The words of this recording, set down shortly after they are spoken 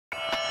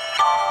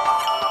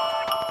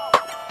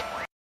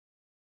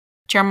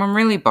Jam, I'm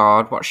really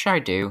bored. What should I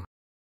do?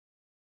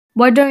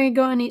 Why don't you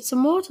go and eat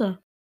some water?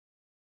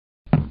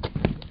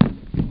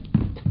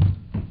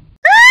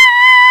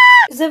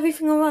 Is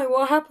everything alright?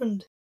 What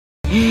happened?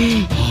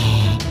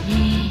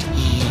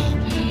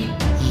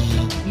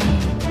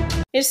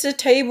 It's the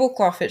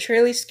tablecloth. It's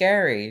really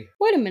scary.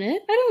 Wait a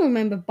minute, I don't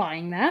remember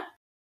buying that.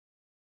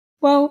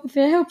 Well, if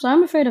it helps,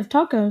 I'm afraid of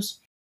tacos.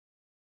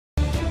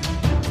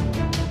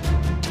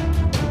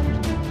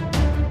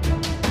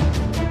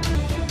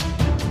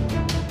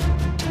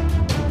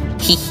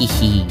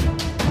 Hehehe.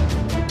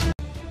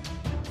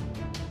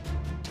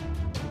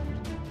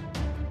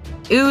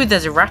 Ooh,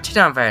 there's a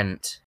Ratadon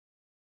vent.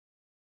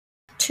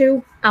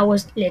 2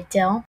 hours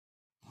later.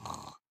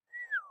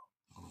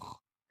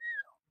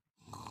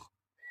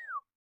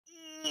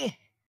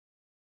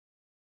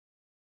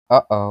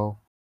 Uh-oh.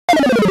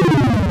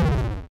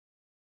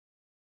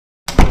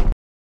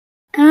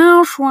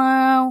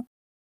 Awshwaw.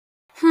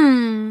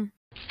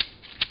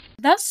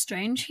 That's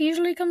strange. He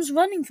usually comes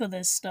running for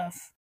this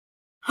stuff.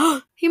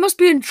 He must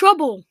be in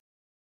trouble.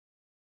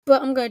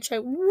 But I'm going to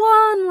check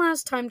one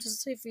last time to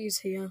see if he's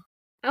here.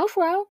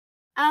 Awshwaw.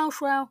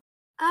 Awshwaw.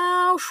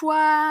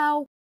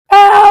 Awshwaw.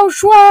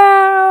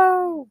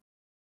 Awshwaw.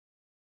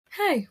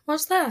 Hey,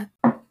 what's that?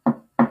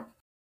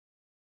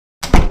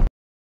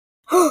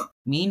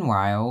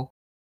 Meanwhile...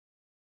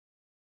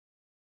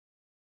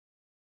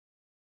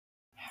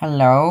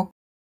 Hello?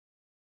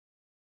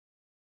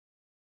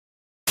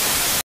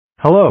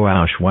 Hello,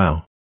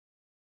 Awshwaw.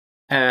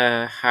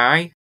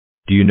 Hi?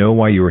 Do you know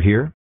why you were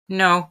here?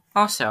 No.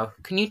 Also,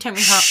 can you take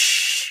me home?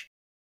 Shh.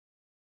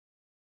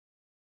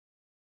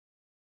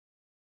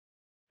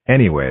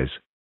 Anyways,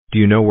 do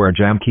you know where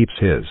Jam keeps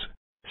his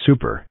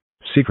super,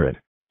 secret,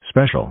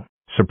 special,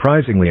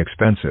 surprisingly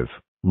expensive,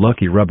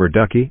 lucky rubber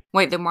ducky?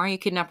 Wait, then why are you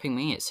kidnapping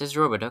me? It says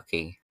Rubber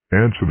Ducky.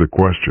 Answer the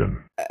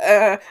question.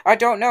 I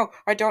don't know.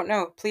 I don't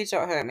know. Please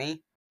don't hurt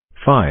me.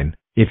 Fine,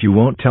 if you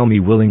won't tell me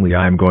willingly,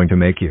 I am going to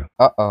make you.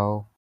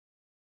 Uh-oh.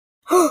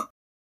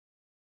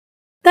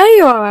 There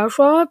you are,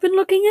 Awshwaw. I've been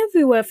looking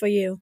everywhere for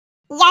you.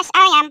 Yes,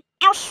 I am.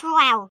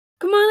 Awshwaw.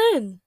 Come on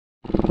in.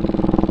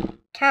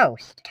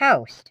 Toast,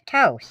 toast,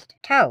 toast,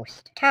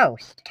 toast,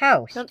 toast,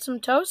 toast. Want some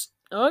toast?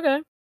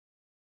 Okay.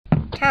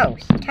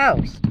 Toast,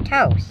 toast,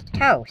 toast,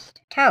 toast,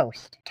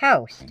 toast,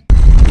 toast.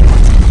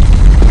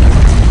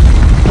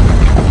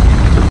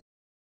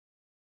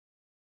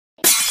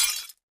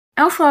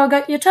 Awshwaw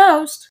got your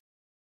toast.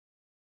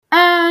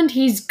 And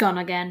he's gone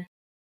again.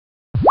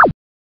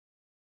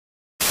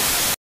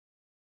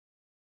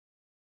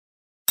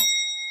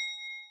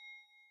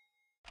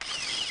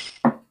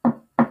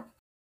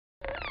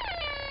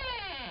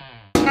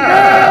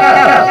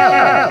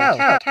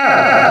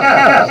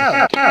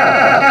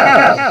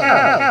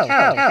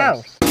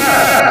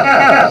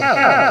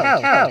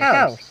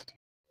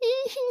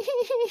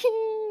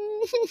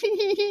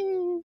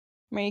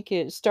 Make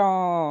it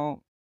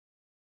stop.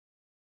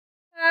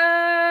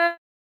 Ow.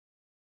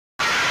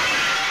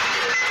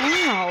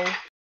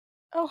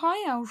 Oh,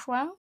 hi,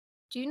 Awshwaw.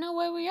 Do you know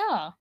where we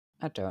are?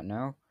 I don't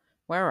know.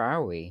 Where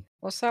are we?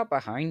 What's that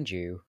behind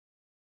you?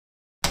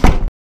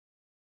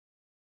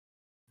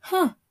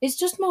 Huh, it's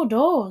just more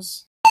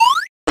doors.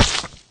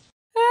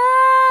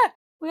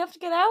 We have to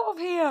get out of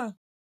here.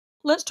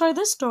 Let's try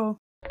this door.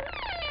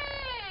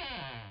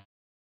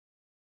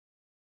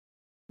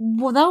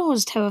 Well, that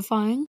was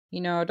terrifying.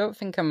 You know, I don't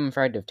think I'm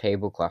afraid of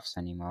tablecloths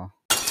anymore.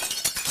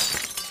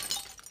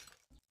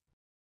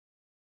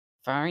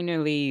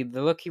 Finally,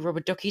 the lucky rubber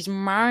ducky's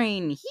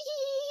mine!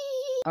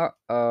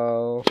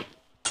 Uh-oh.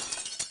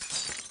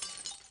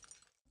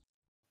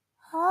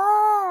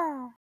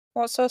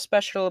 What's so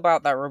special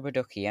about that rubber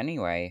ducky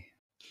anyway?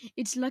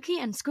 It's lucky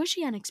and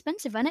squishy and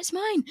expensive, and it's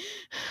mine.